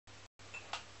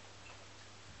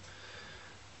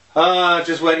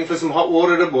Just waiting for some hot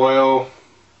water to boil.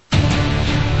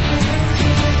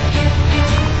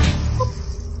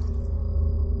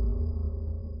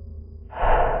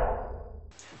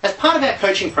 As part of our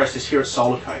coaching process here at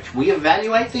Solar Coach, we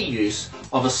evaluate the use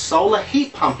of a solar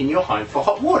heat pump in your home for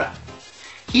hot water.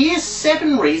 Here's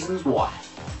 7 reasons why.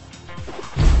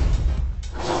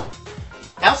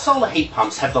 Our solar heat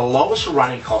pumps have the lowest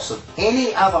running costs of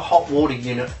any other hot water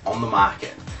unit on the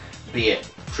market, be it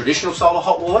traditional solar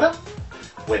hot water,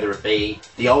 whether it be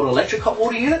the old electric hot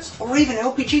water units, or even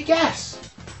LPG gas.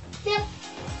 Yep,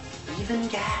 even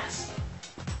gas.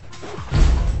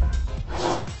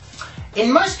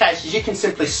 In most cases, you can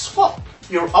simply swap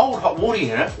your old hot water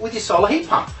unit with your solar heat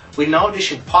pump with no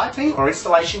additional piping or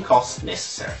installation costs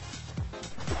necessary.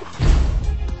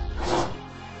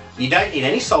 You don't need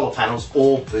any solar panels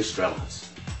or booster elements.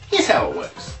 Here's how it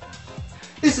works.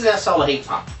 This is our solar heat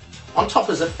pump. On top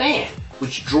is a fan,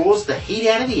 which draws the heat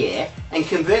out of the air and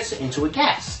converts it into a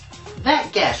gas.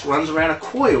 That gas runs around a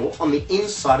coil on the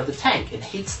inside of the tank and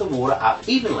heats the water up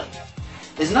evenly.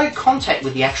 There's no contact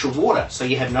with the actual water, so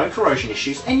you have no corrosion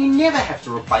issues and you never have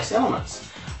to replace elements.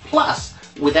 Plus,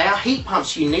 with our heat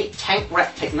pump's unique tank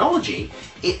wrap technology,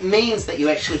 it means that you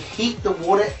actually heat the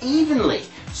water evenly,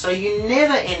 so you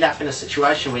never end up in a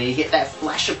situation where you get that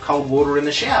flash of cold water in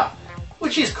the shower,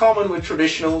 which is common with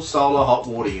traditional solar hot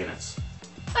water units.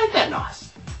 Ain't that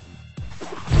nice?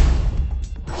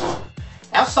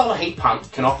 Our solar heat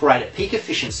pump can operate at peak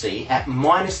efficiency at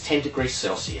 -10 degrees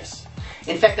Celsius.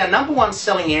 In fact, our #1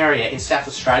 selling area in South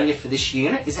Australia for this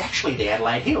unit is actually the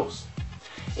Adelaide Hills.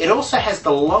 It also has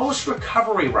the lowest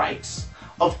recovery rates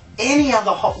of any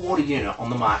other hot water unit on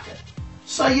the market,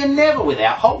 so you're never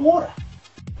without hot water.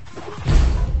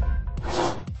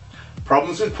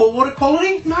 Problems with poor water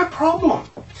quality? No problem.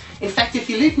 In fact, if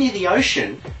you live near the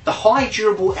ocean, the high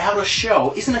durable outer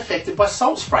shell isn't affected by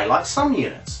salt spray like some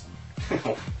units.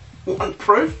 One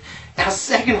proof? Our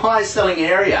second highest selling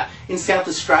area in South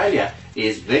Australia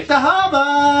is Victor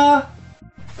Harbour.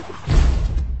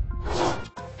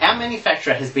 Our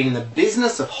manufacturer has been in the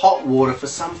business of hot water for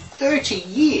some 30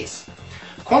 years.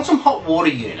 Quantum hot water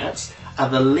units are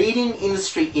the leading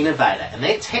industry innovator, and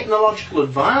their technological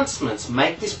advancements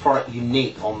make this product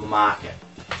unique on the market.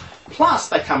 Plus,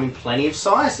 they come in plenty of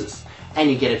sizes, and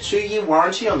you get a 2-year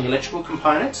warranty on the electrical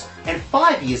components and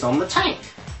 5 years on the tank.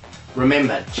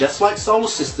 Remember, just like solar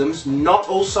systems, not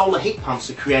all solar heat pumps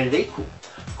are created equal.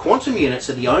 Quantum units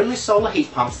are the only solar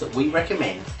heat pumps that we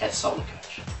recommend at Solar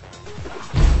Coach.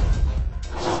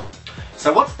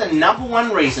 So what's the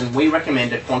 #1 reason we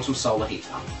recommend a Quantum solar heat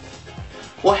pump?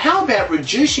 Well, how about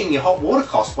reducing your hot water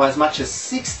costs by as much as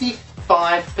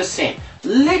 65%,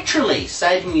 literally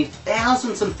saving you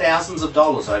thousands and thousands of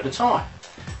dollars over time?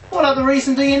 What other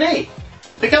reason do you need?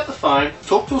 Pick up the phone,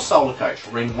 talk to a Solar Coach,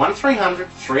 ring 1300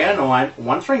 309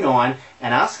 139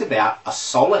 and ask about a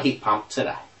solar heat pump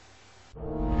today.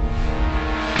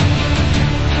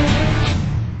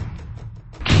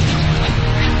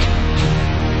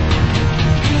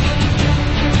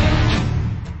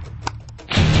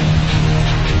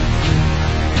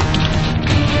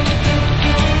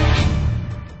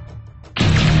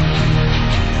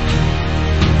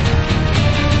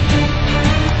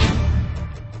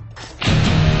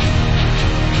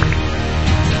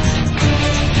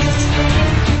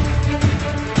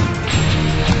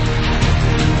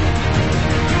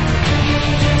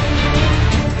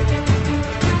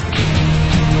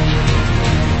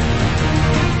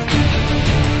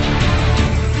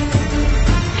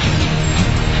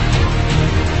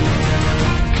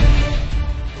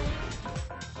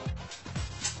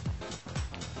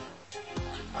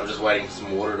 I'm just waiting for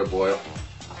some water to boil.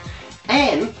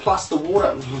 And plus the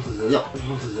water.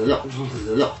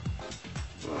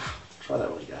 Try that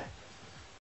one again.